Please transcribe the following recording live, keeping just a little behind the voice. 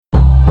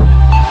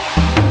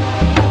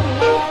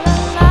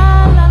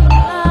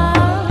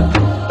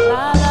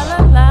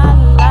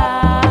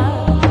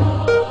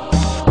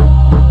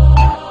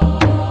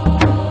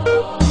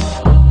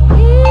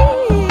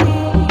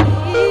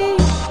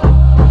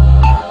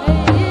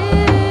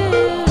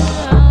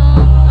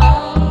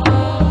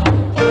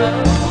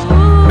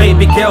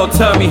girl,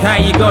 tell me how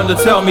you gonna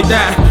tell me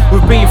that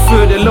we've been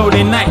through the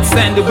lonely nights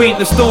and the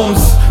winter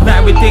storms. Now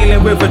we're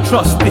dealing with a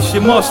trust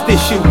issue, must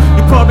issue.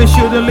 You probably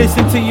shouldn't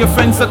listen to your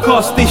friends, a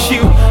cost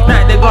issue.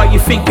 Now they got you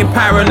thinking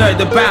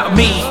paranoid about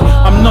me.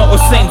 I'm not a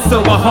saint,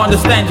 so I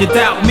understand you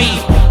doubt me.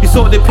 You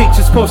saw the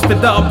pictures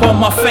posted up on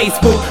my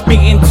Facebook,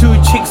 meeting two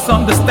chicks,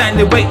 understand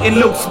the way it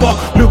looks. But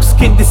looks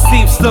can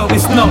deceive, so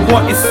it's not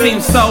what it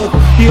seems. So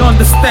you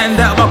understand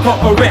that I got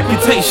a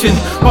reputation.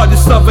 All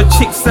these other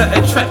chicks that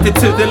attracted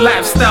to the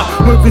lifestyle,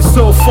 moving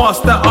so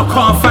fast that I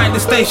can't find the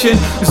station.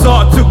 It's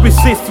hard to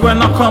resist when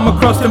I come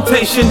across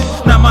temptation.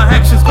 Now my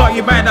actions got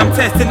you mad, I'm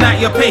testing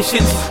out your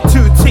patience.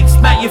 Two chicks,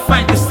 now you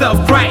find yourself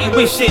crying,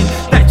 wishing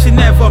that you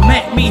never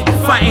met me,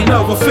 fighting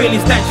over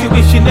feelings that you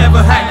wish you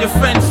never had. Your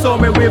friends saw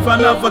me with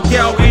another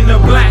girl in a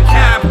black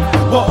cab.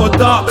 What a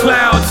dark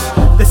clouds.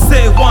 They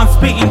say once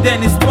beaten,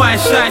 then it's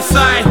twice shy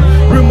side.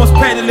 Rumors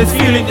peddlers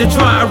feeling to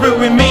try to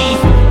ruin me,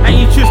 and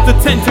you choose to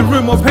tend to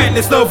rumor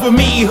peddlers over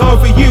me,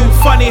 over you.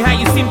 Funny how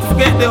you seem to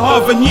forget the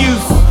Harvard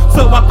news.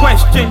 So I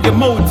question your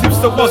motives,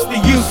 so what's the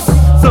use?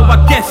 So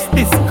I guess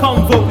this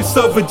convo is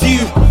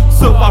overdue.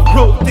 So I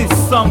wrote this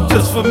song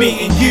just for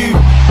me and you.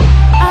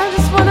 I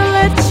just wanna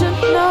let you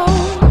know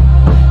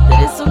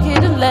that it's okay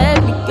to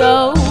let me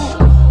go.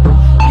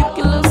 You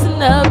can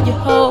loosen up your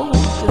hold,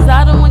 cause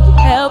I don't want your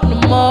help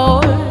no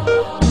more.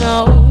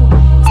 No,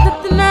 it's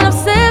nothing that I've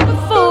said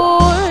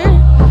before,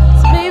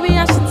 so maybe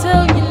I should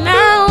tell you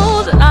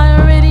now that I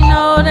already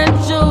know that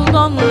you're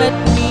gonna let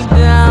me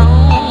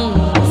down.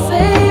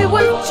 Say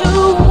what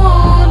you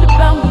want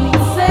about me,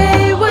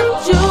 say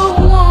what you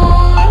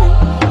want.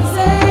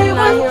 Say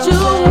what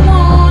you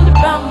want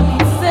about me,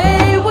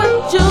 say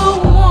what you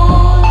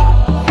want.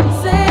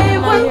 Say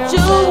what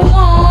you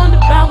want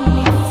about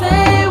me,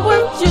 say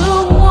what you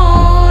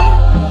want.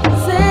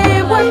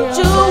 Say what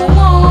you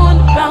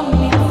want about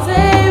me,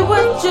 say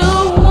what you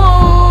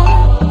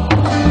want.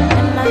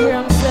 And I hear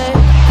 'em say,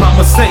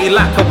 I'ma say it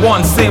like I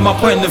want, say my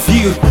point of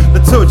view. They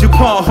told you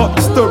part of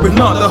the story,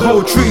 not the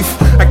whole truth.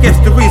 I guess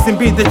the reason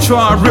being they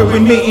try to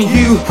ruin me and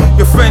you.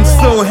 Your friends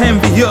so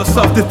envious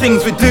of the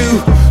things we do,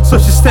 so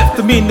she stepped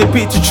to me in the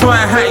beat to try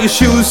and hat your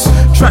shoes.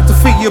 Tried to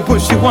fit you, but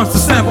she wants to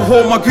sample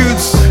all my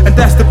goods, and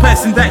that's the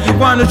person that you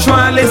wanna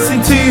try and listen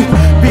to.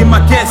 Be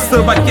my guest,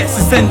 so I guess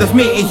it's end of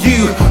meeting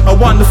you. I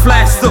wanna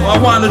fly, so I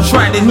wanna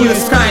try the new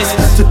skies.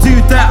 To do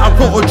that, I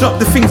gotta drop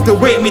the things that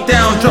weigh me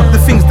down, drop the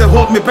things that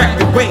hold me back,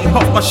 the weight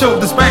off my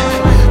shoulders back.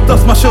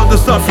 Dust my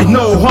shoulders off, you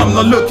know I'm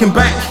not looking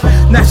back.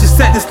 Now she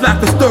said it's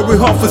like a story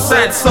off a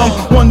sad song,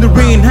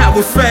 wondering how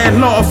we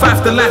fell off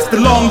after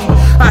lasting long.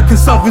 I can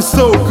something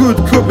so good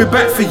could be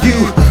back for you.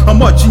 I'm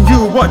watching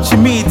you,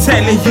 watching me,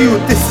 telling you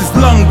this is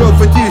long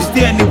overdue. It's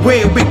the only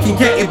way we can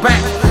get it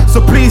back.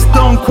 So please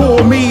don't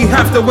call me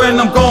after when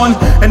I'm gone,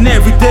 and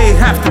every day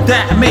after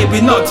that,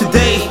 maybe not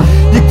today.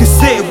 You can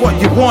say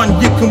what you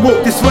want, you can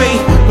walk this way,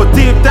 but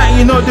deep down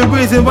you know the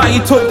reason why you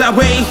talk that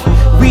way.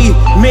 We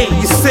make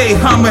you say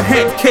I'm a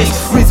head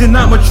case, reason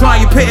I'ma try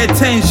you pay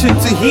attention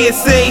to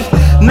hearsay.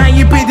 Now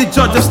you be the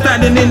judge, I'm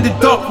standing in the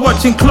dock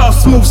watching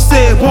clocks move,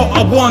 say what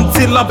I want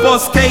till I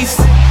bust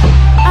case.